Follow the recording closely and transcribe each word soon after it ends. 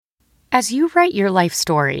As you write your life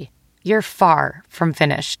story, you're far from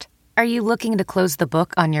finished. Are you looking to close the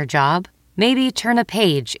book on your job? Maybe turn a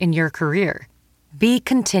page in your career? Be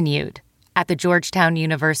continued at the Georgetown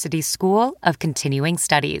University School of Continuing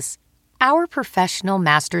Studies. Our professional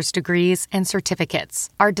master's degrees and certificates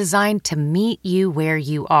are designed to meet you where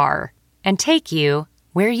you are and take you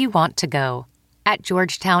where you want to go. At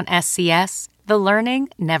Georgetown SCS, the learning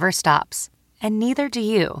never stops, and neither do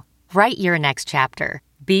you. Write your next chapter.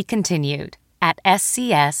 Be continued at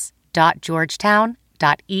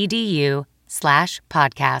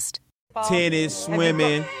scs.georgetown.edu/podcast. Tennis,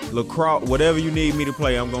 swimming, lacrosse, whatever you need me to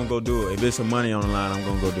play, I'm going to go do it. If there's some money on the line, I'm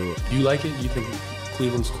going to go do it. You like it? You think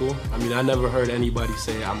Cleveland's cool? I mean, I never heard anybody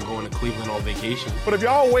say I'm going to Cleveland on vacation. But if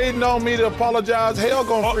y'all waiting on me to apologize, hell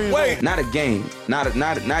gonna freeze. Wait. Not a game. Not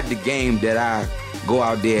the game that I go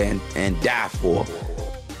out there and die for.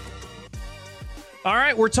 All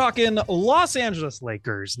right, we're talking Los Angeles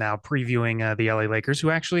Lakers now, previewing the LA Lakers,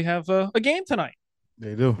 who actually have a game tonight.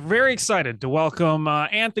 They do. Very excited to welcome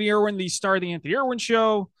Anthony Irwin, the star of the Anthony Irwin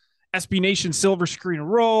Show, SB Nation Silver Screen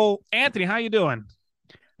Roll. Anthony, how you doing?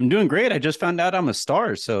 I'm doing great. I just found out I'm a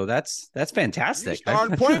star, so that's fantastic.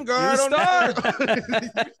 Starting point guard on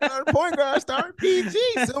that. Starting point guard, starting PG,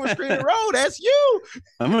 Silver Screen Roll. That's you.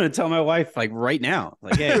 I'm going to tell my wife like right now.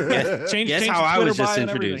 Like, hey, guess how I was just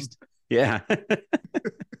introduced. Yeah.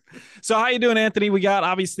 So how you doing, Anthony? We got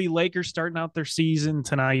obviously Lakers starting out their season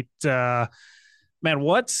tonight. Man,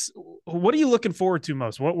 what are you looking forward to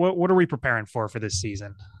most? What are we preparing for this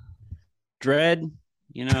season? Dread,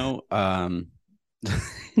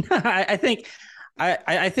 I think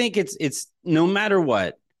it's no matter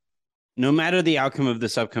what, no matter the outcome of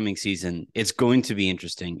this upcoming season, it's going to be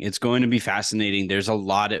interesting. It's going to be fascinating. There's a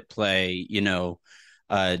lot at play.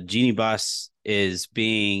 Jeannie Buss is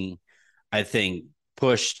being, I think,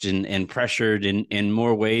 pushed and pressured in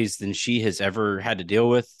more ways than she has ever had to deal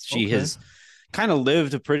with. She has kind of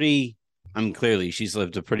lived clearly she's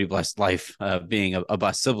lived a pretty blessed life being a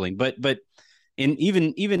Buss sibling, but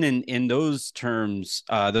even in those terms,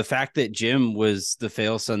 the fact that Jim was the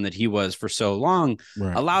fail son that he was for so long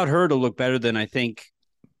allowed her to look better than I think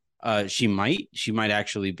she might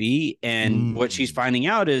actually be. And what she's finding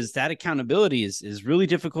out is that accountability is really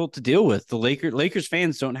difficult to deal with. The Lakers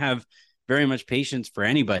fans don't have very much patience for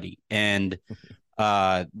anybody, and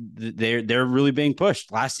they're really being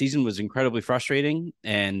pushed. Last season was incredibly frustrating,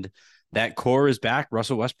 and that core is back.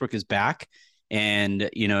 Russell Westbrook is back. And,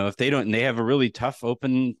 if they don't, and they have a really tough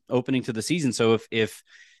opening to the season. So if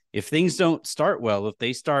things don't start well, if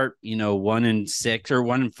they start, 1-6 or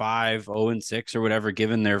 1-5, 0-6 or whatever,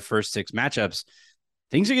 given their first 6 matchups,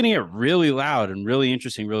 things are going to get really loud and really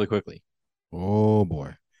interesting really quickly. Oh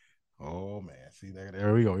boy. Oh man. See,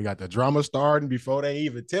 there we go. We got the drama starting before they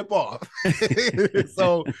even tip off.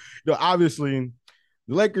 So, obviously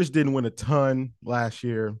the Lakers didn't win a ton last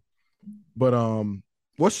year, but,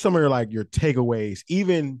 what's some of your takeaways,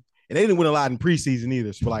 and they didn't win a lot in preseason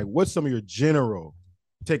either. So what's some of your general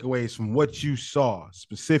takeaways from what you saw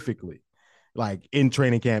specifically, in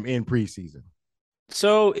training camp, in preseason?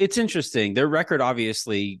 So it's interesting. Their record,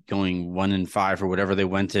 obviously going 1-5 or whatever they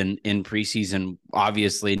went in preseason,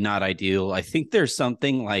 obviously not ideal. I think there's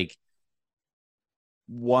something like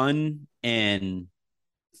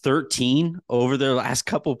 1-13 over their last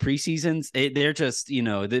couple preseasons. They're just,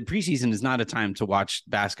 the preseason is not a time to watch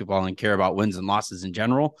basketball and care about wins and losses in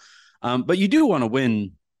general. But you do want to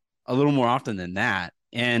win a little more often than that.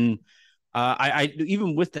 And I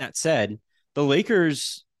even with that said, the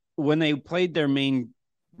Lakers, when they played their main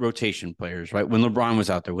rotation players, right, when LeBron was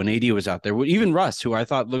out there, when AD was out there, even Russ, who I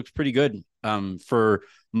thought looked pretty good for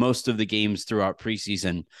most of the games throughout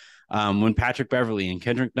preseason, when Patrick Beverley and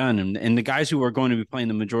Kendrick Nunn and the guys who were going to be playing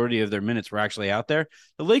the majority of their minutes were actually out there,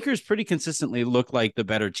 the Lakers pretty consistently looked like the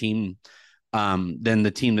better team than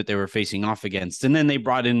the team that they were facing off against. And then they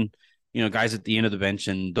brought in, guys at the end of the bench,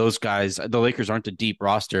 and those guys, the Lakers aren't a deep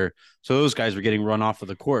roster, so those guys were getting run off of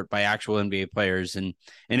the court by actual NBA players, and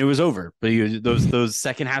it was over. But those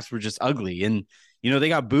second halves were just ugly, and they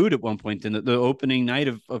got booed at one point in the opening night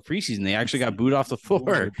of preseason. They actually got booed off the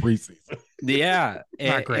floor. Preseason. Yeah.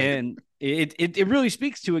 Not great. And it really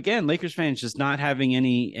speaks to, again, Lakers fans just not having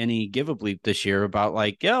any give a bleep this year about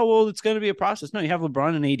it's going to be a process. No, you have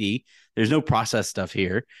LeBron and AD. There's no process stuff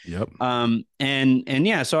here. Yep. And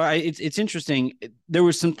yeah, so it's interesting. There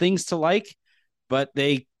were some things to like, but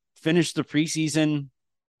they finished the preseason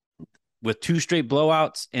with 2 straight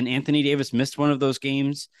blowouts, and Anthony Davis missed one of those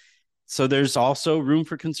games. So there's also room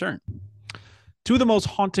for concern. 2 of the most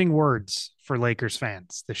haunting words for Lakers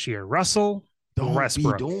fans this year: Russell Don't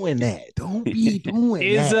Westbrook. be doing that. Don't be doing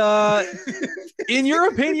Is that. In your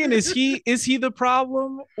opinion, is he the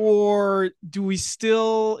problem, or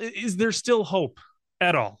is there still hope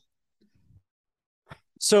at all?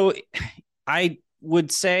 So I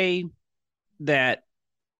would say that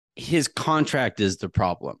his contract is the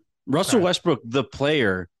problem. Russell Westbrook, the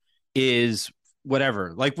player, is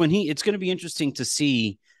whatever. Like it's going to be interesting to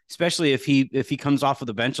see, especially if he comes off of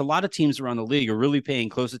the bench. A lot of teams around the league are really paying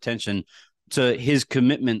close attention to his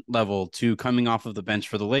commitment level to coming off of the bench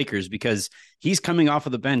for the Lakers, because he's coming off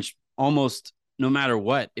of the bench almost no matter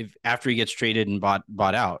what, if after he gets traded and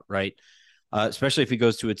bought out, right? Especially if he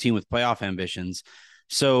goes to a team with playoff ambitions.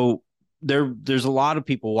 So there's a lot of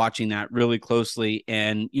people watching that really closely.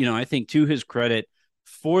 And, I think to his credit,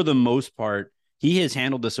 for the most part, he has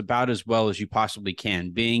handled this about as well as you possibly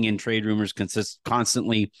can, being in trade rumors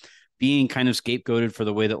constantly, being kind of scapegoated for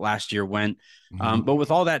the way that last year went. But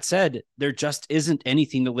with all that said, there just isn't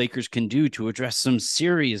anything the Lakers can do to address some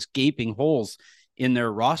serious gaping holes in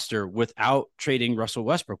their roster without trading Russell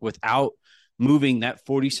Westbrook, without moving that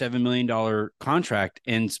 $47 million contract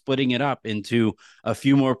and splitting it up into a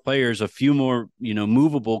few more players, a few more,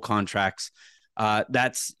 movable contracts.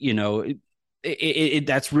 That's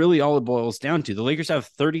really all it boils down to. The Lakers have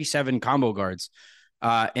 37 combo guards.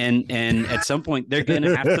 And at some point they're going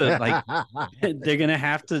to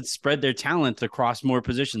have to spread their talent across more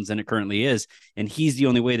positions than it currently is. And he's the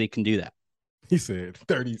only way they can do that. He said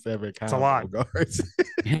 37 combo guards.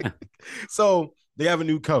 Yeah. So they have a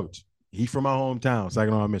new coach. He's from my hometown,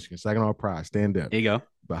 Saginaw, Michigan. Saginaw Pride. Stand up. There you go.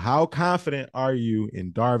 But how confident are you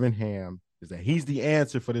in Darvin Ham? Is that he's the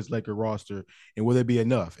answer for this Laker roster? And will there be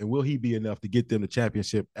enough? And will he be enough to get them to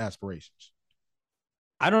championship aspirations?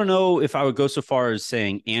 I don't know if I would go so far as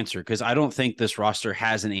saying answer, because I don't think this roster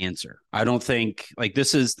has an answer. I don't think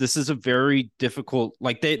this is a very difficult,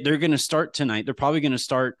 they're going to start tonight. They're probably going to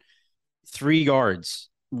start 3 guards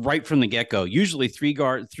right from the get-go. Usually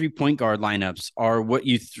 3-point guard lineups are what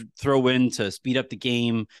you throw in to speed up the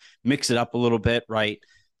game, mix it up a little bit, right?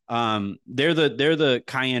 They're the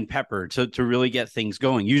cayenne pepper to really get things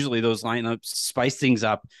going. Usually those lineups spice things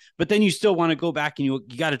up, but then you still want to go back and you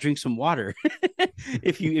got to drink some water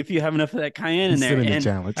if you have enough of that cayenne in there. And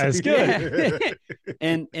challenge. That's good.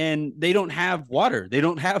 Yeah. and they don't have water. They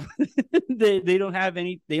don't have they don't have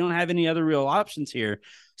any other real options here.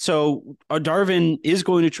 So Darvin is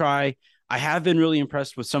going to try. I have been really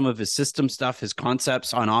impressed with some of his system stuff, his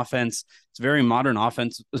concepts on offense. It's very modern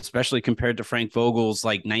offense, especially compared to Frank Vogel's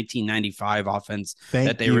 1995 offense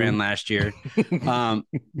that they ran last year.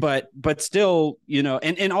 But still,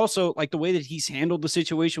 and also the way that he's handled the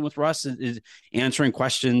situation with Russ is answering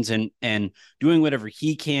questions and doing whatever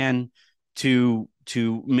he can to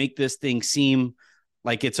make this thing seem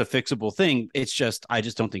like it's a fixable thing. I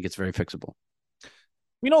just don't think it's very fixable.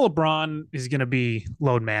 We know LeBron is going to be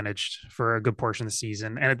load managed for a good portion of the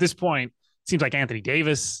season. And at this point, it seems like Anthony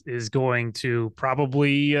Davis is going to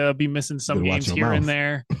probably be missing some games here and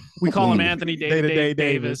there. We call him Anthony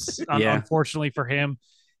Davis, unfortunately for him.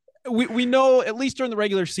 We know, at least during the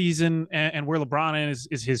regular season and where LeBron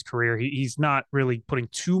is his career, he's not really putting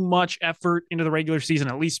too much effort into the regular season,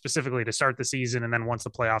 at least specifically to start the season. And then once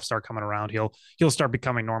the playoffs start coming around, he'll start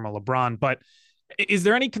becoming normal LeBron. But is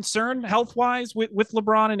there any concern health-wise with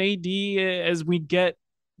LeBron and AD as we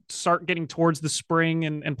start getting towards the spring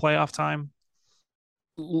and playoff time?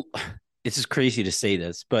 It's just crazy to say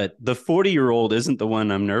this, but the 40-year-old isn't the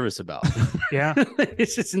one I'm nervous about. Yeah.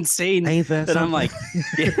 It's just insane that I'm like,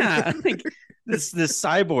 I think this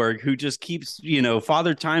cyborg who just keeps,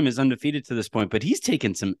 Father Time is undefeated to this point, but he's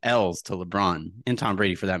taken some L's to LeBron and Tom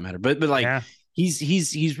Brady for that matter. But yeah.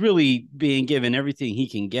 He's really being given everything he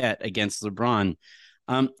can get against LeBron.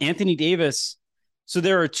 Anthony Davis. So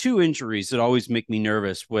there are 2 injuries that always make me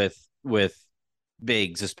nervous with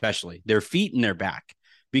bigs, especially their feet and their back,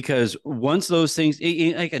 because once those things,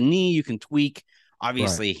 like a knee, you can tweak.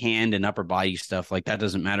 Obviously, right. Hand and upper body stuff that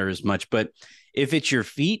doesn't matter as much. But if it's your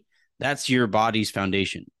feet, that's your body's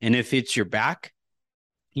foundation, and if it's your back,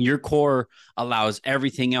 your core allows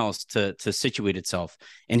everything else to situate itself.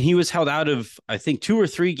 And he was held out of, I think, 2 or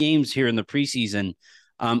 3 games here in the preseason.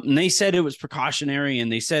 And they said it was precautionary, and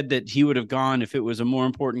they said that he would have gone if it was a more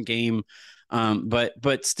important game.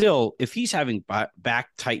 But still, if he's having back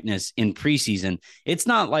tightness in preseason, it's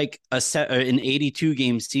not like an 82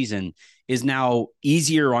 game season is now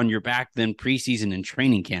easier on your back than preseason and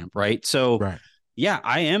training camp. Right. So, right. Yeah,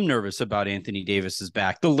 I am nervous about Anthony Davis's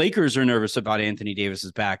back. The Lakers are nervous about Anthony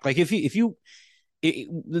Davis's back. With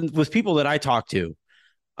people that I talk to,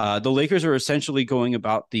 The Lakers are essentially going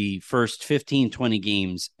about the first 15, 20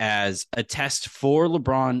 games as a test for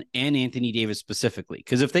LeBron and Anthony Davis specifically.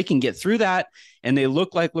 Because if they can get through that and they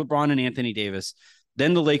look like LeBron and Anthony Davis,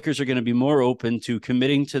 then the Lakers are going to be more open to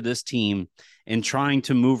committing to this team and trying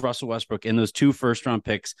to move Russell Westbrook and those 2 first-round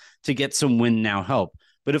picks to get some win now help.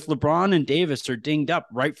 But if LeBron and Davis are dinged up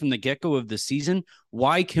right from the get-go of the season,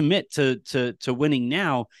 why commit to winning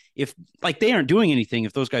now if like they aren't doing anything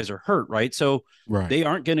if those guys are hurt, right? So they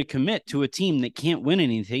aren't going to commit to a team that can't win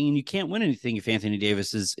anything, and you can't win anything if Anthony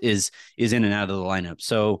Davis is in and out of the lineup.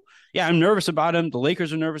 So yeah, I'm nervous about him. The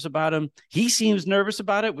Lakers are nervous about him. He seems nervous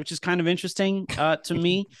about it, which is kind of interesting to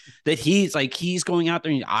me that he's going out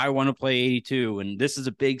there and I want to play 82 and this is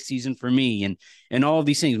a big season for me and all of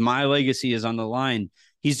these things. My legacy is on the line.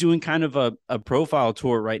 He's doing kind of a profile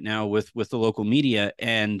tour right now with the local media,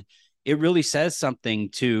 and it really says something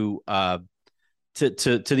to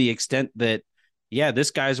the extent that, yeah,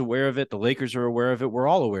 this guy's aware of it. The Lakers are aware of it. We're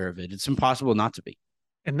all aware of it. It's impossible not to be.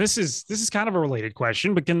 And this is kind of a related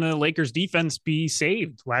question, but can the Lakers defense be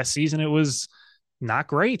saved? Last season, it was not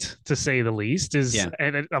great, to say the least.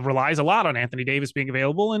 And it relies a lot on Anthony Davis being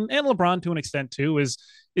available and LeBron to an extent too. Is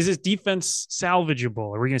his defense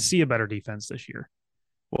salvageable? Are we going to see a better defense this year?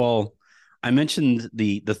 Well, I mentioned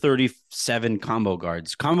the 37 combo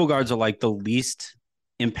guards. Combo guards are like the least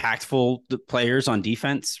impactful players on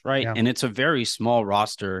defense, right? Yeah. And it's a very small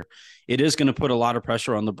roster. It is going to put a lot of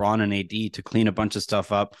pressure on LeBron and AD to clean a bunch of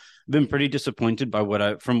stuff up. I've been pretty disappointed by what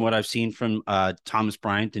I've seen from Thomas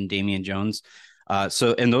Bryant and Damian Jones.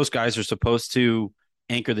 And those guys are supposed to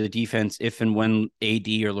anchor the defense if and when AD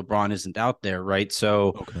or LeBron isn't out there, right?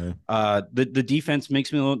 So the defense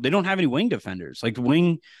makes me they don't have any wing defenders. Like the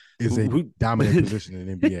wing is a dominant position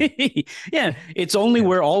in the NBA. Yeah, it's only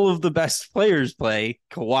where all of the best players play.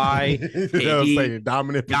 Kawhi, AD,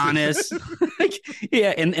 dominant Giannis. Yeah,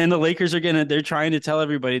 and the Lakers they're trying to tell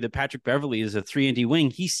everybody that Patrick Beverley is a 3-and-D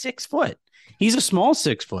wing. He's 6 foot. He's a small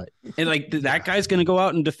 6 foot. And like that guy's going to go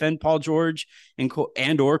out and defend Paul George and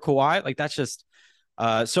or Kawhi. Like that's just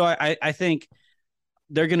so I think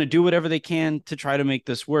they're going to do whatever they can to try to make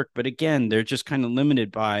this work. But again, they're just kind of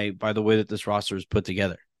limited by the way that this roster is put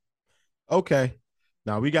together. Okay.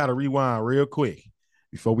 Now we got to rewind real quick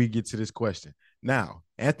before we get to this question. Now,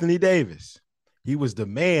 Anthony Davis, he was the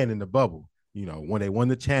man in the bubble, when they won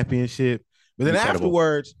the championship. But then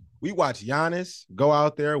afterwards, we watched Giannis go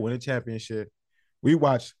out there, win a championship. We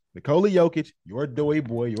watched Nikola Jokic, your Dewey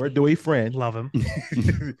boy, your Dewey friend. Love him.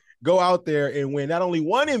 Go out there and win not only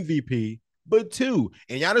 1 MVP, but 2.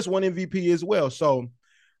 And Giannis won MVP as well. So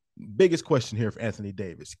biggest question here for Anthony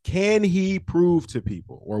Davis. Can he prove to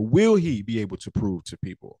people, or will he be able to prove to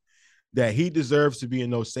people that he deserves to be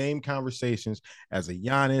in those same conversations as a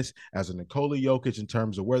Giannis, as a Nikola Jokic in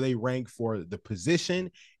terms of where they rank for the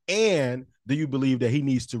position? And do you believe that he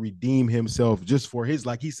needs to redeem himself just for his,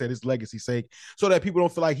 like he said, his legacy's sake, so that people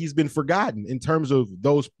don't feel like he's been forgotten in terms of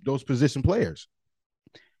those position players?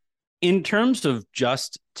 In terms of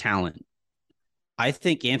just talent, I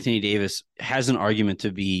think Anthony Davis has an argument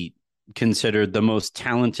to be considered the most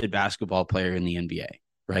talented basketball player in the NBA,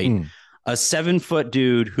 right? A 7-foot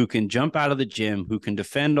dude who can jump out of the gym, who can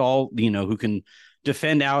defend who can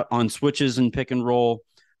defend out on switches and pick and roll,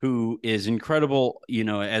 who is incredible,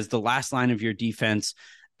 as the last line of your defense,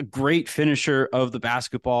 a great finisher of the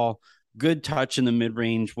basketball, good touch in the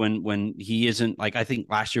mid-range when he isn't, like, I think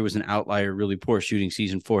last year was an outlier, really poor shooting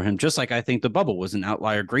season for him, just like I think the bubble was an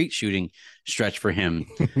outlier, great shooting stretch for him.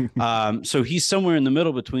 So he's somewhere in the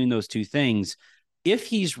middle between those two things. If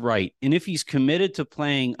he's right, and if he's committed to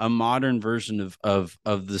playing a modern version of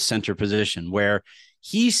the center position, where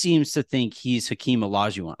he seems to think he's Hakeem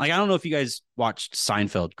Olajuwon. Like, I don't know if you guys watched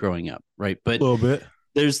Seinfeld growing up, right? But a little bit.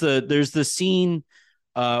 There's the scene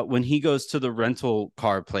when he goes to the rental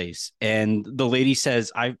car place and the lady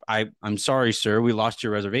says, I'm sorry, sir, we lost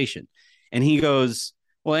your reservation. And he goes,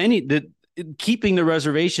 well, keeping the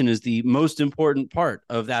reservation is the most important part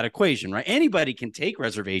of that equation, right? Anybody can take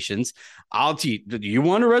reservations. Do you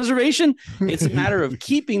want a reservation? It's a matter of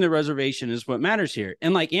keeping the reservation is what matters here.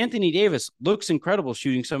 And like Anthony Davis looks incredible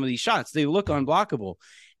shooting some of these shots. They look unblockable.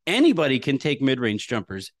 Anybody can take mid-range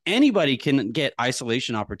jumpers. Anybody can get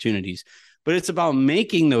isolation opportunities, but it's about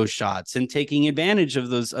making those shots and taking advantage of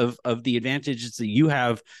those, of the advantages that you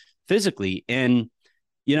have physically. And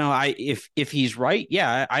if he's right,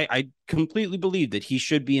 I completely believe that he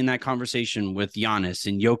should be in that conversation with Giannis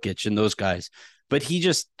and Jokic and those guys, but he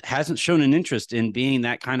just hasn't shown an interest in being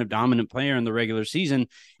that kind of dominant player in the regular season.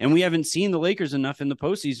 And we haven't seen the Lakers enough in the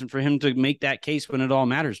postseason for him to make that case when it all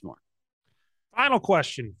matters more. Final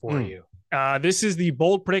question for you. This is the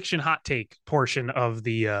bold prediction hot take portion of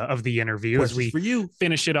the interview. Questions as we for you.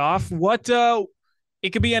 finish it off. What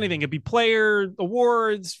it could be anything. It could be player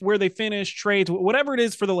awards, where they finish, trades, whatever it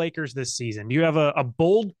is for the Lakers this season. You have a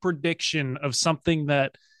bold prediction of something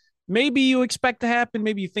that maybe you expect to happen,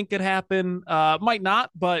 maybe you think could happen, might not,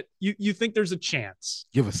 but you think there's a chance.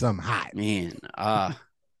 Give us something hot. Man,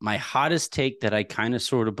 my hottest take that I kind of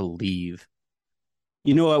sort of believe.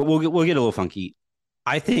 You know what? We'll get a little funky.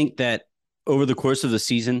 I think that over the course of the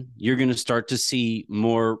season, you're going to start to see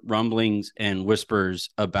more rumblings and whispers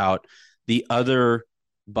about the other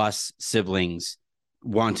Buss siblings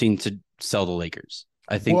wanting to sell the Lakers.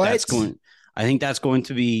 I think that's going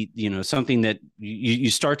to be, something that you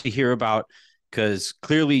start to hear about, because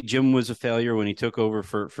clearly Jim was a failure when he took over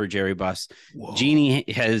for Jerry Buss. Whoa. Jeannie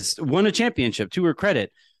has won a championship, to her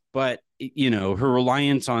credit, but her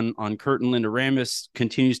reliance on Kurt and Linda Rambis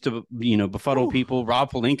continues to, befuddle people.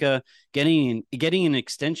 Rob Pelinka getting an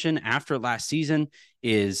extension after last season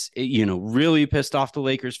is, really pissed off the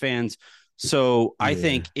Lakers fans. So I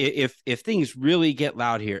think if things really get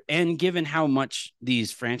loud here, and given how much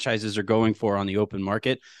these franchises are going for on the open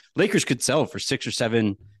market, Lakers could sell for $6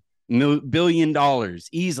 or $7 billion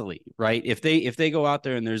easily, right? If they go out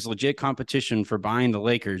there and there's legit competition for buying the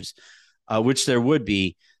Lakers, which there would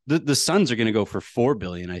be, the Suns are going to go for $4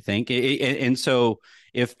 billion, I think. And so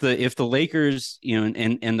if the Lakers,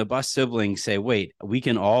 and the Buss siblings say, wait, we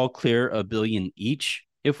can all clear $1 billion each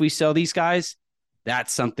if we sell these guys,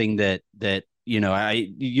 that's something that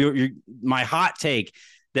you're my hot take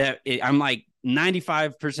that I'm like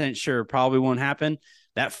 95% sure probably won't happen.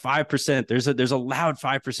 That 5%, there's a loud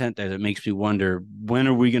 5% there that makes me wonder, when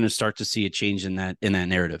are we going to start to see a change in that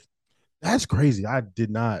narrative? That's crazy. I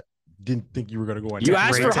didn't think you were going to go on. You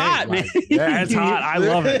asked for hot, man. That's hot. I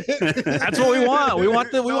love it. That's what we want. We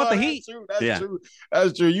want the heat. That's true.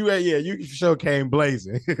 That's true. You for sure came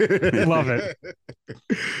blazing. Love it.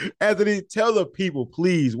 Anthony, tell the people,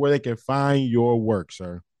 please, where they can find your work,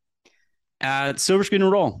 sir. Silver Screen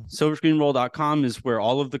and Roll. SilverScreenRoll.com is where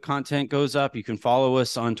all of the content goes up. You can follow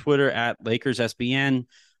us on Twitter at LakersSBN.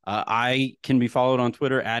 I can be followed on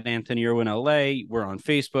Twitter at Anthony Irwin LA. We're on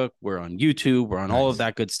Facebook. We're on YouTube. We're on all of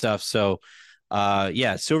that good stuff. So,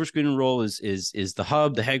 Silver Screen and Roll is the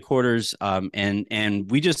hub, the headquarters. And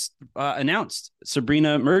we just announced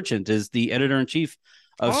Sabrina Merchant is the editor-in-chief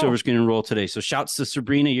of Silver Screen and Roll today. So shouts to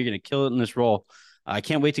Sabrina. You're going to kill it in this role. I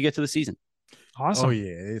can't wait to get to the season. Awesome. Oh,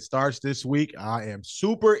 yeah. It starts this week. I am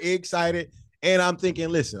super excited. And I'm thinking,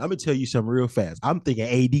 listen, I'm going to tell you something real fast. I'm thinking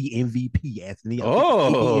AD MVP, Anthony.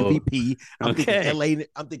 MVP. Thinking LA.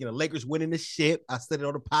 I'm thinking the Lakers winning the ship. I said it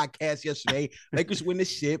on the podcast yesterday. Lakers win the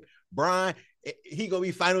ship. Brian, he going to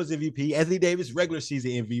be finals MVP. Anthony Davis, regular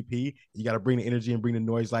season MVP. You got to bring the energy and bring the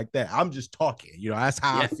noise like that. I'm just talking. That's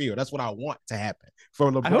how I feel. That's what I want to happen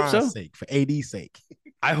for LeBron's sake, for AD's sake.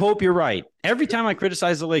 I hope you're right. Every time I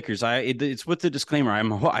criticize the Lakers, it's with the disclaimer.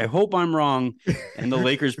 I hope I'm wrong, and the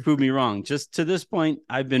Lakers prove me wrong. Just to this point,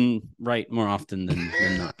 I've been right more often than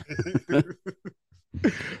not.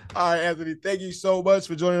 All right, Anthony, thank you so much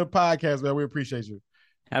for joining the podcast, man. We appreciate you.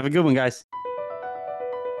 Have a good one, guys.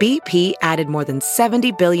 BP added more than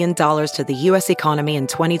 $70 billion to the U.S. economy in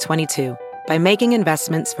 2022 by making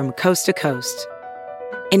investments from coast to coast.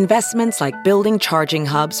 Investments like building charging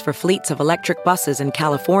hubs for fleets of electric buses in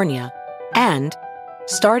California and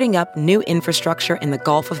starting up new infrastructure in the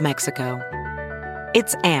Gulf of Mexico.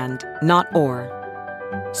 It's and, not or.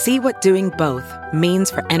 See what doing both means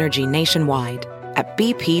for energy nationwide at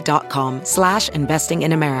bp.com/investing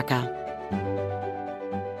in America.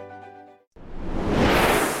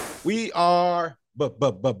 We are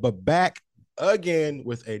back again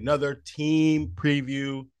with another team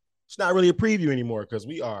preview. It's not really a preview anymore because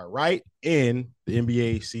we are right in the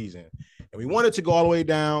NBA season. And we wanted to go all the way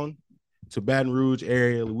down to Baton Rouge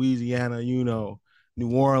area, Louisiana, New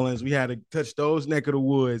Orleans. We had to touch those neck of the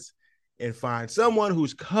woods and find someone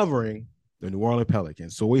who's covering the New Orleans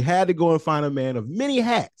Pelicans. So we had to go and find a man of many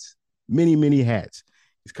hats, many hats.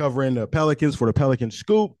 He's covering the Pelicans for the Pelican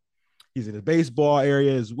Scoop. He's in the baseball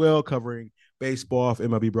area as well, covering baseball for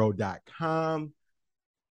MLBBro.com.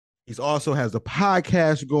 He also has the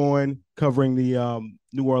podcast going, covering the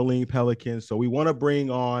New Orleans Pelicans. So we want to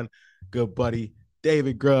bring on good buddy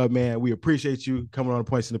David Grubb, man. We appreciate you coming on the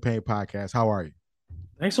Points in the Paint podcast. How are you?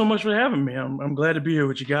 Thanks so much for having me. I'm glad to be here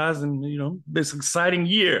with you guys, and this exciting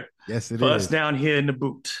year. Yes, it for is. us down here in the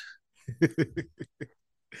boot.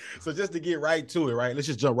 So just to get right to it, right? Let's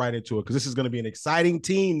just jump right into it because this is going to be an exciting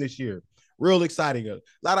team this year. Real exciting. A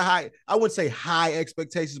lot of high, I wouldn't say high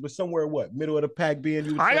expectations, but somewhere middle of the pack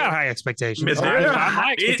being. I got high expectations.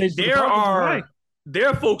 There are there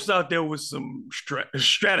are folks out there with some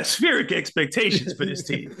stratospheric expectations for this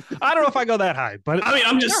team. I don't know if I go that high, but I mean,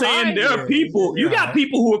 I'm just saying there are people. You got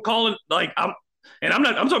people who are calling I'm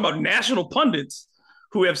talking about national pundits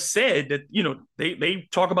who have said that they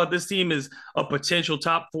talk about this team as a potential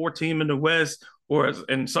top 4 team in the West,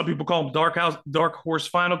 and some people call them dark horse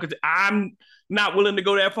final. Because I'm not willing to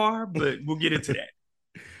go that far, but we'll get into that.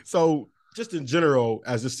 So, just in general,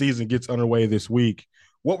 as the season gets underway this week,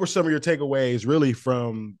 what were some of your takeaways really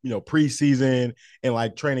from, preseason and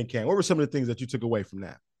like training camp? What were some of the things that you took away from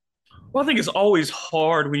that? Well, I think it's always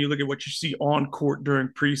hard when you look at what you see on court during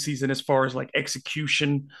preseason as far as like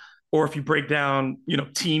execution, or if you break down,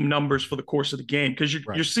 team numbers for the course of the game, because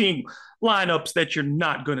you're seeing lineups that you're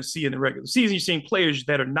not going to see in the regular season. You're seeing players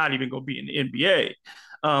that are not even going to be in the NBA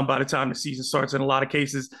by the time the season starts in a lot of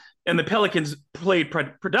cases. And the Pelicans played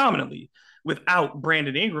predominantly without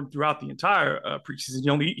Brandon Ingram throughout the entire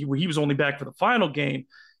preseason. He was only back for the final game,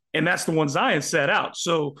 and that's the one Zion sat out.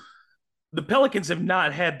 So the Pelicans have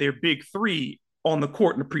not had their big 3 on the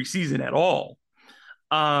court in the preseason at all.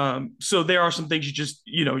 So there are some things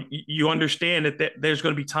you understand that there's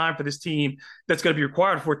going to be time for this team that's going to be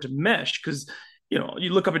required for it to mesh. Because, you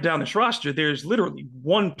look up and down this roster, there's literally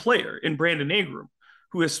one player in Brandon Ingram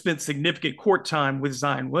who has spent significant court time with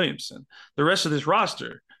Zion Williamson. The rest of this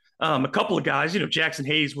roster, a couple of guys, Jackson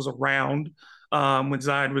Hayes was around when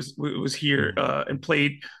Zion was here and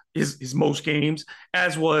played his most games,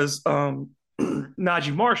 as was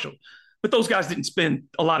Najee Marshall. But those guys didn't spend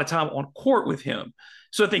a lot of time on court with him.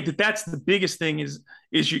 So I think that's the biggest thing is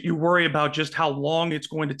you worry about just how long it's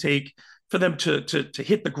going to take for them to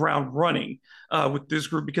hit the ground running with this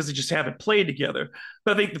group, because they just haven't played together.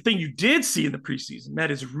 But I think the thing you did see in the preseason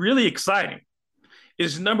that is really exciting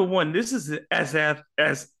is, number one, this is as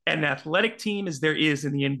an athletic team as there is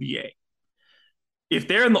in the NBA. If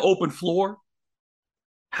they're in the open floor,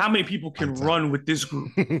 how many people can run with this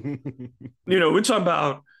group? We're talking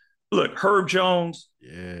about, look, Herb Jones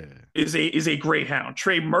is a greyhound.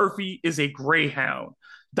 Trey Murphy is a greyhound.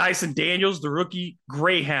 Dyson Daniels, the rookie,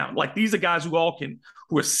 greyhound. Like, these are guys who are 6'6",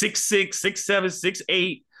 6'7",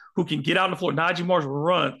 6'8", who can get out on the floor. Najee Marshall will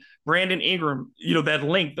run. Brandon Ingram, that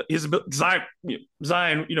length, his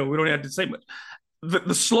Zion, we don't have to say much.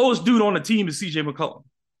 The slowest dude on the team is CJ McCollum.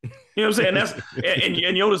 You know what I'm saying? That's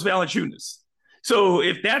and Jonas Valanciunas. So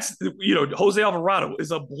if that's, Jose Alvarado is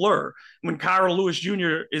a blur. When Kyra Lewis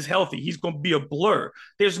Jr. is healthy, he's going to be a blur.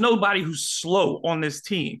 There's nobody who's slow on this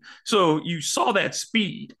team. So you saw that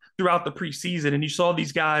speed throughout the preseason, and you saw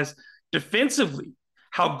these guys defensively,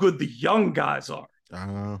 how good the young guys are.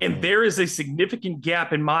 And there is a significant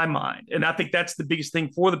gap in my mind. And I think that's the biggest thing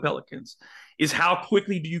for the Pelicans, is how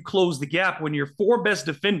quickly do you close the gap when your 4 best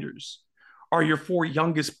defenders are your 4 of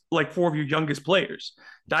your youngest players.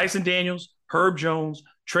 Dyson Daniels, Herb Jones,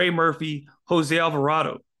 Trey Murphy, Jose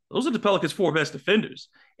Alvarado. Those are the Pelicans' 4 best defenders,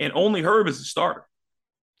 and only Herb is a starter.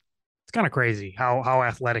 It's kind of crazy how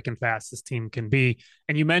athletic and fast this team can be.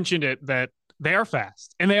 And you mentioned it, that they are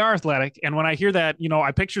fast and they are athletic. And when I hear that,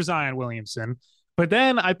 I picture Zion Williamson, but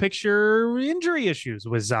then I picture injury issues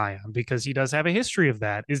with Zion, because he does have a history of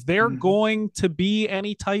that. Is there going to be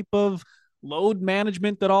any type of load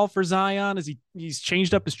management at all for Zion? He's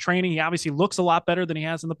changed up his training? He obviously looks a lot better than he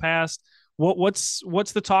has in the past. What's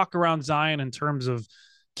the talk around Zion in terms of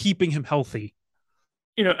keeping him healthy?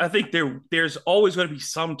 I think there's always going to be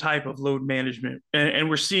some type of load management, and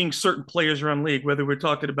we're seeing certain players around the league, whether we're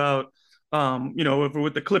talking about, if we're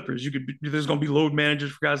with the Clippers, there's going to be load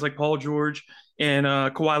managers for guys like Paul George and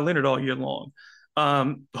Kawhi Leonard all year long.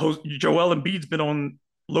 Joel Embiid's been on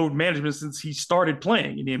load management since he started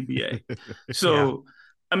playing in the NBA. So,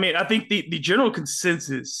 I mean, I think the general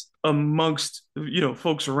consensus amongst,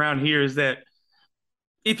 folks around here is that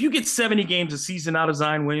if you get 70 games a season out of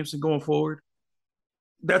Zion Williamson going forward,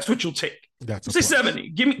 that's what you'll take. Say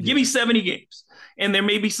 70. Give me 70 games. And there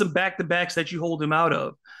may be some back-to-backs that you hold him out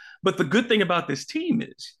of. But the good thing about this team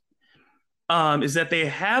is that they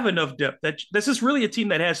have enough depth that this is really a team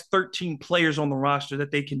that has 13 players on the roster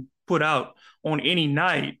that they can put out on any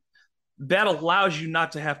night. That allows you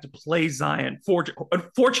not to have to play Zion,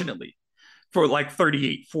 unfortunately, for like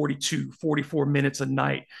 38, 42, 44 minutes a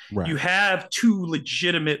night. Right. You have 2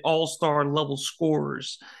 legitimate all-star level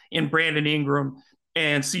scorers in Brandon Ingram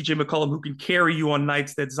and CJ McCollum, who can carry you on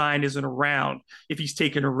nights that Zion isn't around if he's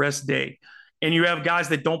taking a rest day. And you have guys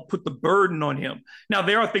that don't put the burden on him. Now,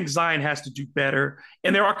 there are things Zion has to do better,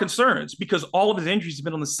 and there are concerns because all of his injuries have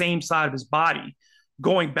been on the same side of his body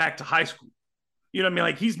going back to high school. You know what I mean?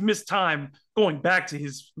 Like, he's missed time going back to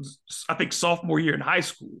his, I think, sophomore year in high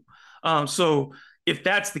school. So if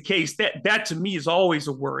that's the case, that to me is always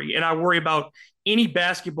a worry. And I worry about any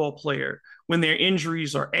basketball player when their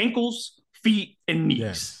injuries are ankles, feet, and knees,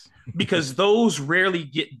 Yes. because those rarely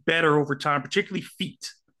get better over time, particularly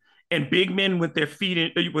feet. And big men with their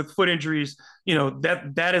with foot injuries,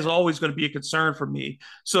 that is always going to be a concern for me.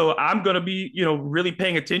 So I'm going to be, really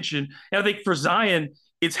paying attention. And I think for Zion,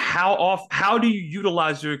 it's how do you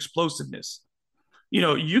utilize your explosiveness?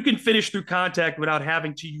 You can finish through contact without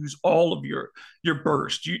having to use all of your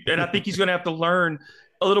burst. And I think he's going to have to learn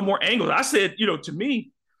a little more angles. I said, to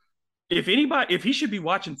me, if he should be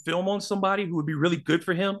watching film on somebody who would be really good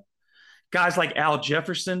for him, guys like Al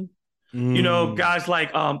Jefferson, guys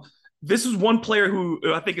like this is one player who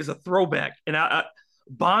I think is a throwback, and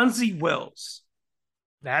Bonzi Wells.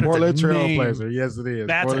 Portland Trailblazer. Yes, it is.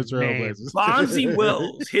 That's Portland Trailblazers. Bonzi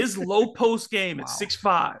Wells, his low post game at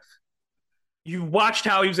 6'5". You watched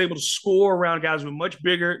how he was able to score around guys who were much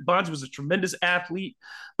bigger. Bonzi was a tremendous athlete,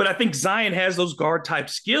 but I think Zion has those guard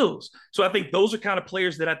type skills. So I think those are kind of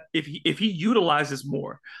players that if he utilizes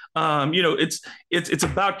more, it's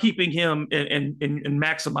about keeping him and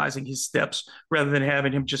maximizing his steps rather than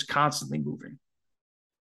having him just constantly moving.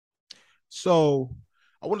 So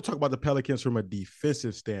I want to talk about the Pelicans from a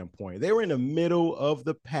defensive standpoint. They were in the middle of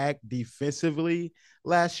the pack defensively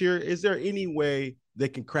last year. Is there any way they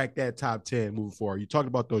can crack that top 10 moving forward? You talked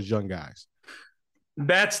about those young guys.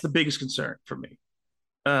 That's the biggest concern for me.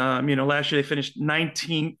 Last year they finished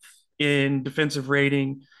 19th in defensive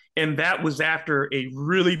rating, and that was after a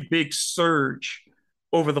really big surge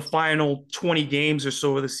over the final 20 games or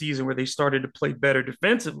so of the season where they started to play better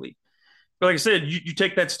defensively. But like I said, you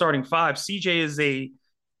take that starting five. CJ is a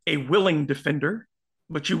willing defender,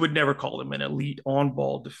 but you would never call him an elite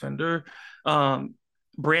on-ball defender.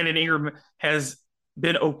 Brandon Ingram has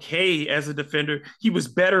been okay as a defender. He was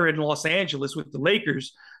better in Los Angeles with the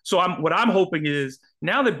Lakers. So what I'm hoping is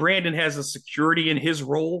now that Brandon has a security in his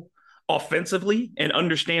role offensively and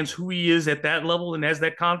understands who he is at that level and has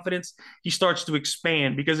that confidence, he starts to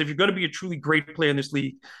expand. Because if you're going to be a truly great player in this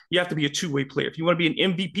league, you have to be a two-way player. If you want to be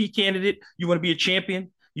an MVP candidate, you want to be a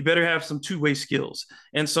champion, you better have some two-way skills.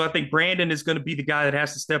 And so I think Brandon is going to be the guy that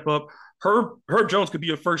has to step up. Herb Jones could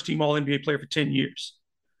be a first-team All-NBA player for 10 years.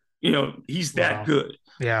 He's that good.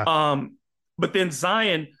 Yeah. But then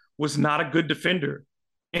Zion was not a good defender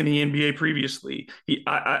in the NBA previously.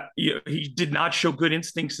 He did not show good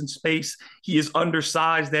instincts in space. He is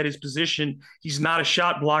undersized at his position. He's not a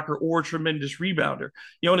shot blocker or a tremendous rebounder.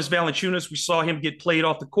 Jonas Valanciunas, we saw him get played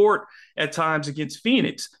off the court at times against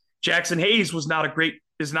Phoenix. Jackson Hayes is not a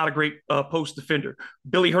great post defender.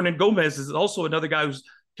 Billy Hernan-Gomez is also another guy who's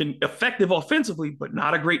effective offensively, but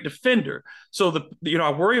not a great defender. So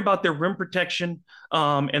I worry about their rim protection.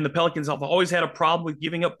 And the Pelicans have always had a problem with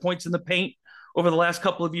giving up points in the paint over the last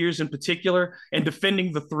couple of years in particular, and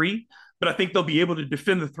defending the three. But I think they'll be able to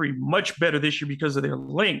defend the three much better this year because of their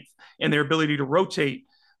length and their ability to rotate.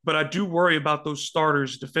 But I do worry about those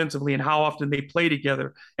starters defensively and how often they play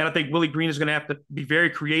together. And I think Willie Green is going to have to be very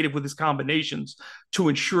creative with his combinations to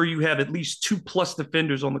ensure you have at least 2+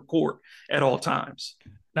 defenders on the court at all times.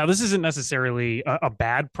 Now, this isn't necessarily a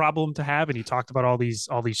bad problem to have, and you talked about all these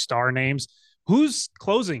star names. Who's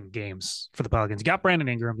closing games for the Pelicans? You got Brandon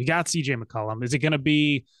Ingram, you got CJ McCollum. Is it going to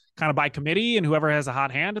be kind of by committee and whoever has a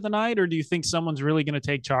hot hand of the night, or do you think someone's really going to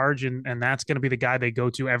take charge and that's going to be the guy they go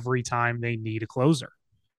to every time they need a closer?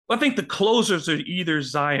 Well, I think the closers are either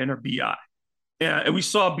Zion or B.I. And we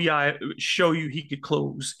saw B.I. show you he could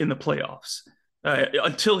close in the playoffs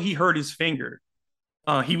until he hurt his finger.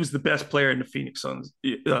 He was the best player in the Phoenix Suns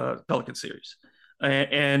Pelican series.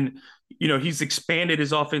 And he's expanded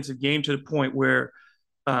his offensive game to the point where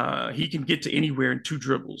he can get to anywhere in 2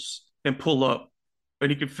 dribbles and pull up,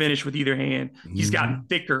 and he can finish with either hand. Mm-hmm. He's gotten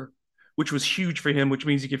thicker, which was huge for him, which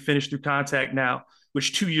means he can finish through contact now,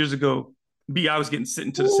 which 2 years ago, B.I. was getting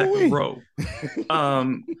sitting to the second row.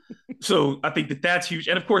 So I think that's huge.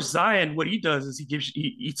 And of course, Zion, what he does is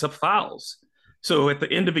he eats up fouls. So at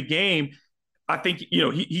the end of a game, I think,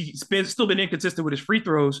 he's still been inconsistent with his free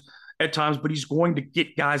throws at times, but he's going to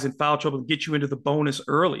get guys in foul trouble and get you into the bonus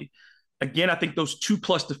early. Again, I think those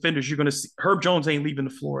 2+ defenders you're going to see. Herb Jones ain't leaving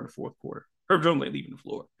the floor in the fourth quarter. Herb Jones ain't leaving the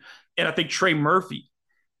floor. And I think Trey Murphy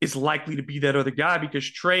is likely to be that other guy because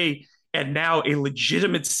Trey, at now a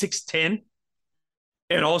legitimate 6'10",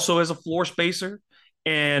 and also as a floor spacer,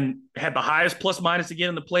 and had the highest plus minus again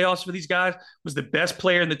in the playoffs for these guys, was the best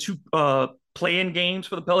player in the 2 play-in games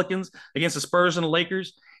for the Pelicans against the Spurs and the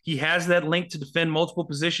Lakers. He has that length to defend multiple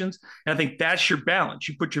positions. And I think that's your balance.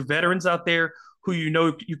 You put your veterans out there who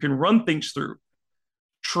you can run things through.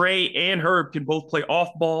 Trey and Herb can both play off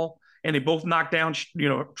ball, and they both knock down,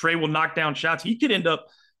 Trey will knock down shots.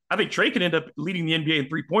 I think Trey could end up leading the NBA in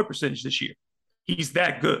 3-point percentage this year. He's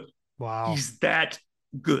that good. Wow. He's that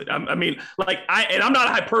good. I mean, like I'm not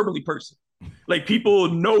a hyperbole person. Like people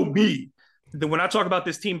know me that when I talk about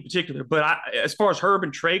this team in particular, but as far as Herb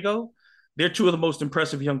and Trey go, they're two of the most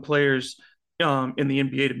impressive young players in the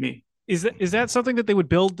NBA to me. Is that something that they would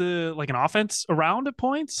build like an offense around at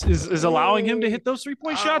points? Is allowing him to hit those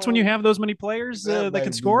 3-point shots when you have those many players that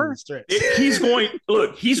can score? He's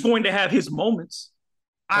going to have his moments.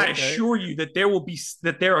 I assure you that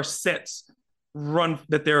there are sets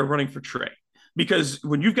that they're running for Trey, because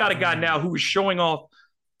when you've got a guy now who is showing off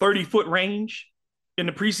 30-foot range in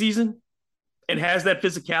the preseason and has that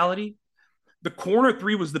physicality, the corner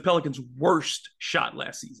three was the Pelicans' worst shot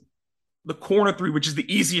last season. The corner three, which is the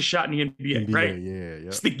easiest shot in the NBA, right? Yeah.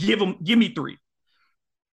 It's the give me three.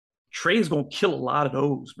 Trey is going to kill a lot of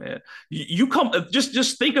those, man. You come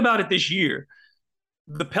just think about it this year.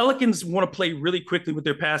 The Pelicans want to play really quickly with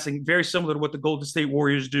their passing, very similar to what the Golden State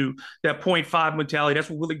Warriors do, that 0.5 mentality. That's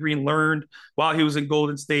what Willie Green learned while he was in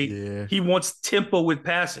Golden State. Yeah. He wants tempo with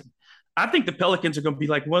passing. I think the Pelicans are going to be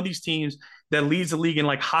like one of these teams that leads the league in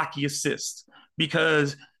like hockey assists,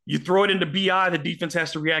 because you throw it into BI, the defense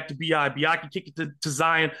has to react to BI. BI can kick it to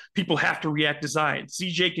Zion. People have to react to Zion.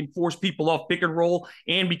 CJ can force people off pick and roll,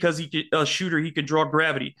 and because he's a shooter, he can draw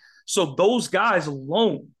gravity. So those guys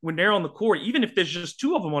alone, when they're on the court, even if there's just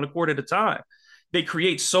two of them on the court at a time, they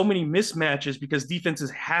create so many mismatches because defenses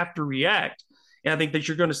have to react. And I think that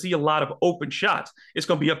you're going to see a lot of open shots. It's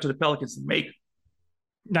going to be up to the Pelicans to make it.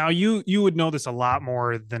 Now, you would know this a lot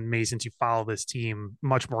more than me since you follow this team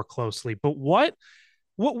much more closely. But what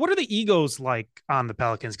are the egos like on the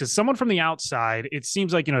Pelicans? Because someone from the outside, it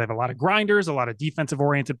seems like, they have a lot of grinders, a lot of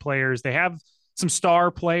defensive-oriented players. They have some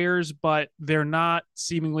star players, but they're not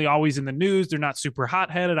seemingly always in the news. They're not super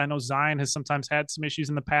hot-headed. I know Zion has sometimes had some issues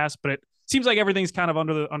in the past, but it seems like everything's kind of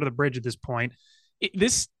under the bridge at this point.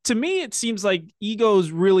 To me, it seems like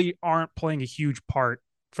egos really aren't playing a huge part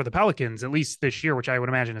for the Pelicans, at least this year, which I would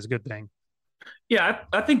imagine is a good thing. Yeah,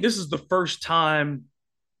 I think this is the first time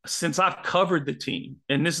since I've covered the team,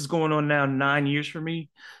 and this is going on now 9 years for me.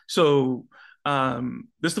 So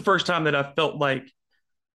this is the first time that I felt like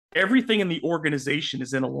everything in the organization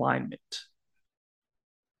is in alignment.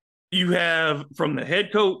 You have from the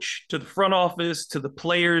head coach to the front office to the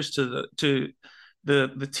players to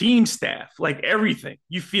the team staff, like everything.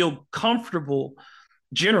 You feel comfortable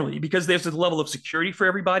generally because there's a level of security for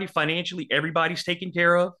everybody. Financially, everybody's taken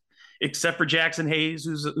care of, except for Jackson Hayes,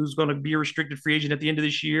 who's going to be a restricted free agent at the end of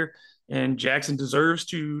this year. And Jackson deserves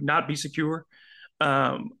to not be secure.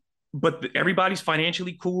 But everybody's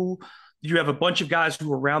financially cool. You have a bunch of guys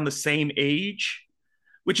who are around the same age,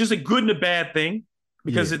 which is a good and a bad thing,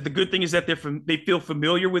 because the good thing is that they feel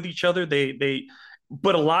familiar with each other.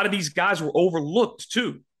 But a lot of these guys were overlooked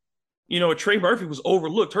too. Trey Murphy was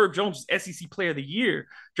overlooked. Herb Jones was SEC Player of the Year,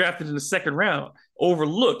 drafted in the second round,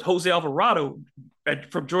 overlooked. Jose Alvarado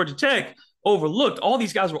from Georgia Tech, overlooked. All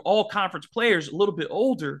these guys were all conference players, a little bit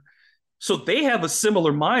older. So they have a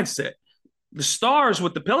similar mindset. The Stars,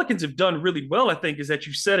 what the Pelicans have done really well, I think, is that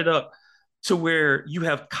you set it up to where you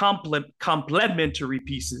have complementary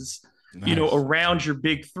pieces, around your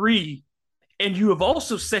big three. And you have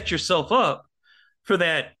also set yourself up for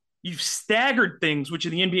that. You've staggered things, which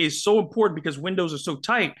in the NBA is so important because windows are so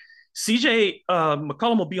tight. CJ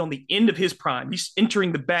McCollum will be on the end of his prime. He's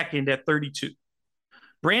entering the back end at 32.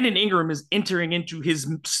 Brandon Ingram is entering into his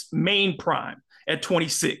main prime at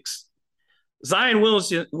 26. Zion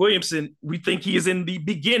Williamson, we think he is in the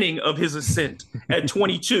beginning of his ascent at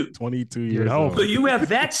 22. 22 years old. So you have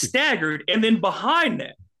that staggered. And then behind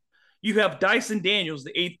that, you have Dyson Daniels,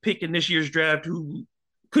 the 8th pick in this year's draft, who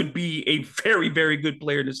could be a very, very good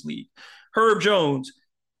player in this league. Herb Jones,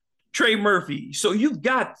 Trey Murphy. So you've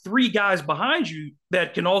got 3 guys behind you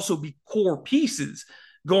that can also be core pieces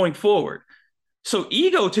going forward. So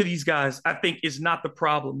ego to these guys, I think, is not the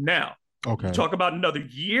problem now. Okay. You talk about another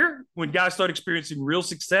year when guys start experiencing real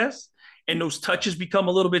success and those touches become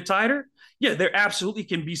a little bit tighter. Yeah, there absolutely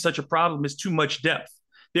can be such a problem as too much depth.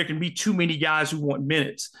 There can be too many guys who want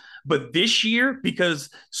minutes. But this year,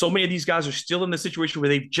 because so many of these guys are still in the situation where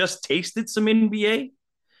they've just tasted some NBA,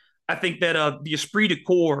 I think that the esprit de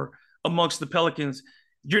corps amongst the Pelicans,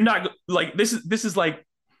 you're not like this is like,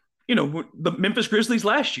 the Memphis Grizzlies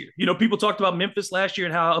last year. People talked about Memphis last year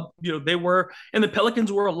and how, they were, and the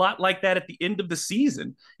Pelicans were a lot like that at the end of the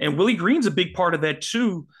season. And Willie Green's a big part of that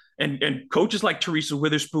too. And coaches like Teresa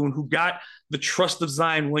Witherspoon, who got the trust of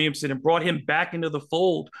Zion Williamson and brought him back into the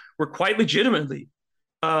fold, were quite legitimately.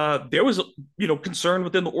 There was, concern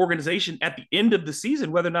within the organization at the end of the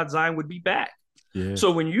season whether or not Zion would be back. Yeah.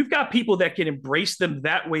 So when you've got people that can embrace them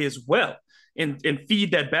that way as well, and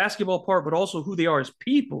feed that basketball part, but also who they are as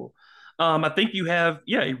people, I think you have,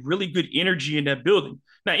 a really good energy in that building.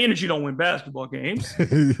 Now, energy don't win basketball games.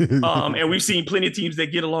 And we've seen plenty of teams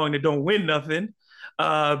that get along that don't win nothing.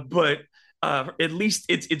 But at least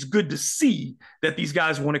it's good to see that these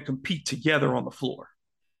guys want to compete together on the floor.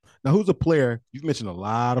 Now, who's a player? You've mentioned a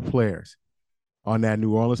lot of players on that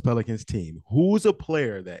New Orleans Pelicans team. Who's a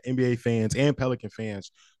player that NBA fans and Pelican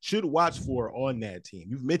fans should watch for on that team?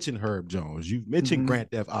 You've mentioned Herb Jones. You've mentioned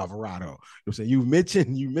Grant Theft Alvarado. You know what I'm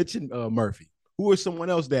saying? You mentioned Murphy. Who is someone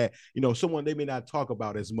else that, someone they may not talk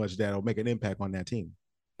about as much that'll make an impact on that team?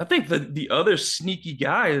 I think the other sneaky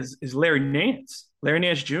guy is Larry Nance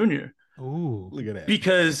Jr. Ooh, look at that.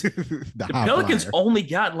 Because the Pelicans only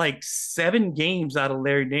got like 7 games out of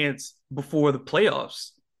Larry Nance before the playoffs.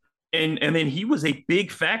 And then he was a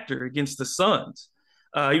big factor against the Suns.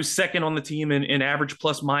 He was second on the team in average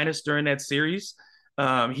plus minus during that series.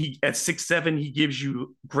 He at 6'7", he gives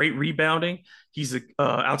you great rebounding. He's an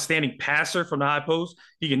outstanding passer from the high post.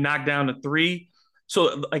 He can knock down the three.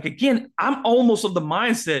 So, like, again, I'm almost of the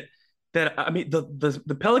mindset that,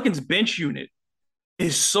 the Pelicans bench unit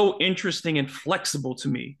is so interesting and flexible to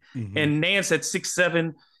me. Mm-hmm. And Nance at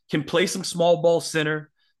 6'7" can play some small ball center,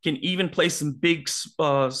 can even play some big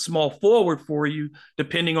small forward for you,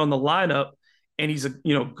 depending on the lineup. And he's a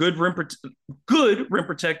good rim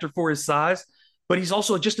protector for his size, but he's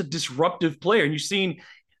also just a disruptive player. And you've seen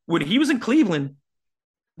when he was in Cleveland,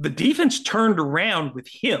 the defense turned around with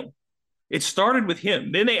him. It started with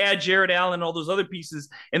him. Then they add Jared Allen and all those other pieces,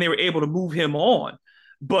 and they were able to move him on.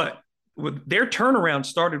 But their turnaround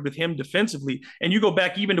started with him defensively. And you go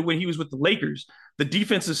back even to when he was with the Lakers, the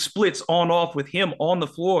defensive splits on-off with him on the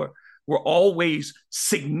floor were always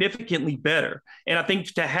significantly better. And I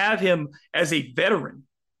think to have him as a veteran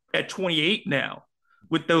at 28 now,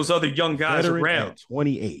 with those other young guys around. At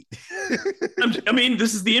 28.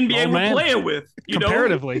 This is the NBA we're playing with.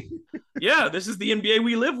 Comparatively. Yeah, this is the NBA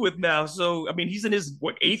we live with now. So, he's in his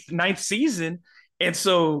 8th, 9th season. And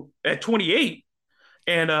so at 28,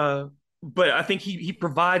 but I think he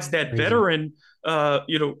provides that veteran,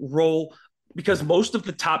 role, because most of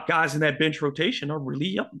the top guys in that bench rotation are really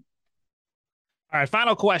young. All right,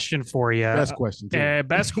 final question for you. Best question,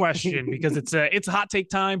 best question, because it's hot take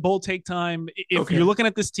time, bold take time. If you're looking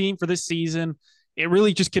at this team for this season, it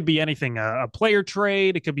really just could be anything. A player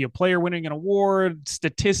trade, it could be a player winning an award,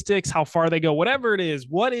 statistics, how far they go, whatever it is.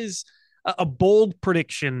 What is a bold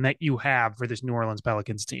prediction that you have for this New Orleans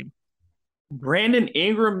Pelicans team? Brandon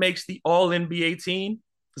Ingram makes the All-NBA team.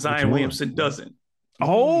 Zion Williamson doesn't.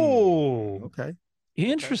 Oh, okay.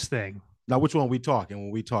 Interesting. Now, which one we talking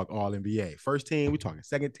when we talk All-NBA? First team, we talking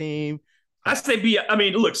second team? I say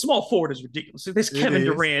look, small forward is ridiculous. There's Kevin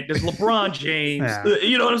Durant, there's LeBron James. Yeah.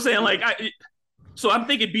 You know what I'm saying? So I'm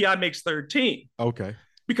thinking BI makes third team. Okay.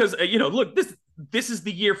 Because, look, this is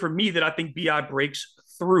the year for me that I think BI breaks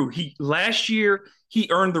through. Last year, he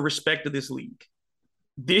earned the respect of this league.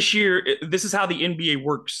 This year, this is how the NBA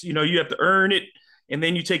works. You have to earn it, and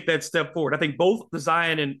then you take that step forward. I think both the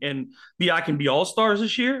Zion and BI can be all-stars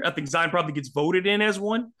this year. I think Zion probably gets voted in as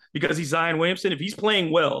one because he's Zion Williamson. If he's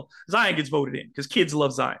playing well, Zion gets voted in because kids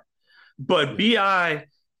love Zion. But BI,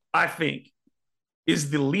 I think,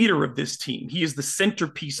 is the leader of this team. He is the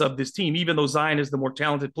centerpiece of this team, even though Zion is the more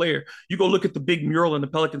talented player. You go look at the big mural in the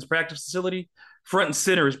Pelicans practice facility, front and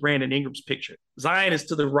center is Brandon Ingram's picture. Zion is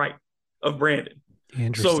to the right of Brandon.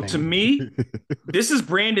 So to me, this is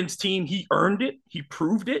Brandon's team. He earned it. He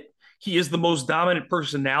proved it. He is the most dominant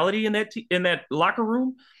personality in that locker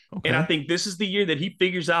room. Okay. And I think this is the year that he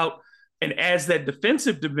figures out and adds that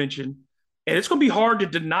defensive dimension. And it's going to be hard to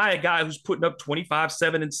deny a guy who's putting up 25,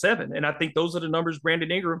 7, and 7. And I think those are the numbers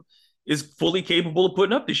Brandon Ingram is fully capable of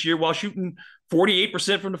putting up this year while shooting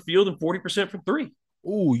 48% from the field and 40% from three.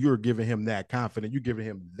 Oh, you're giving him that confidence. You're giving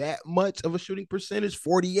him that much of a shooting percentage,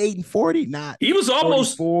 48 and 40, not he was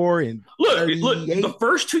almost 44 and look, the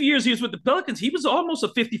first 2 years he was with the Pelicans, he was almost a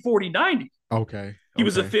 50-40-90. Okay. He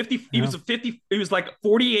was a 50, he was a 50, he was like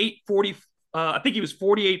 48-40. I think he was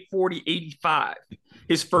 48-40-85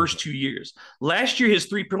 his first 2 years. Last year, his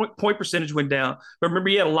 3-point percentage went down. But remember,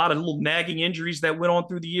 he had a lot of little nagging injuries that went on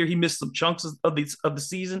through the year. He missed some chunks of the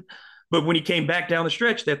season. But when he came back down the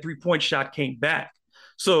stretch, that 3-point shot came back.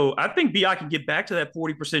 So I think BI can get back to that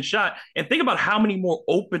 40% shot. And think about how many more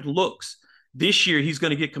open looks this year he's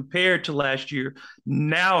going to get compared to last year.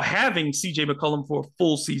 Now having CJ McCollum for a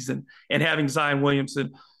full season and having Zion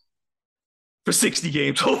Williamson. for 60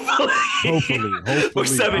 games, hopefully. Hopefully. For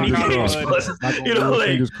 70 games. Plus, you know, like,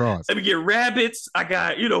 fingers crossed. let me get rabbits. I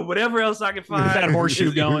got, you know, whatever else I can find. Get that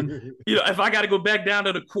horseshoe going. You know, if I got to go back down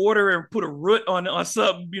to the quarter and put a root on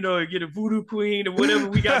something, you know, get a voodoo queen or whatever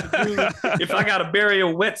we got to do. If I got to bury a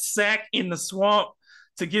wet sack in the swamp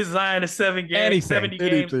to get Zion to 70 games.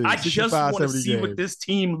 I just want to see what this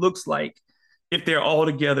team looks like if they're all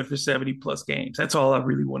together for 70 plus games. That's all I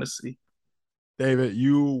really want to see. David,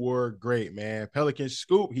 you were great, man. Pelican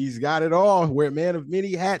Scoop, he's got it all. We're a man of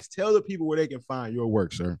many hats. Tell the people where they can find your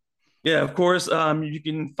work, sir. Yeah, of course. You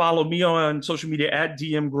can follow me on social media at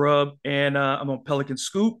DM Grub, and I'm on Pelican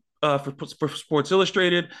Scoop for Sports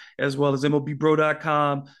Illustrated, as well as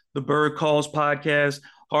MLBBro.com, the Bird Calls podcast,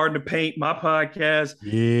 Hard to Paint, my podcast,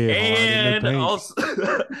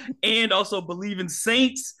 and also Believe in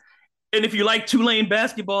Saints. And if you like Tulane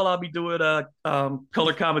basketball, I'll be doing a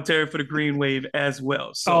color commentary for the Green Wave as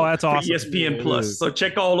well. So that's awesome. ESPN Plus. So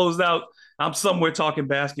check all those out. I'm somewhere talking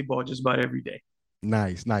basketball just about every day.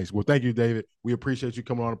 Nice. Well, thank you, David. We appreciate you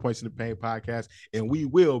coming on the Points in the Paint podcast, and we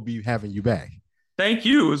will be having you back. Thank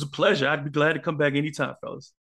you. It was a pleasure. I'd be glad to come back anytime, fellas.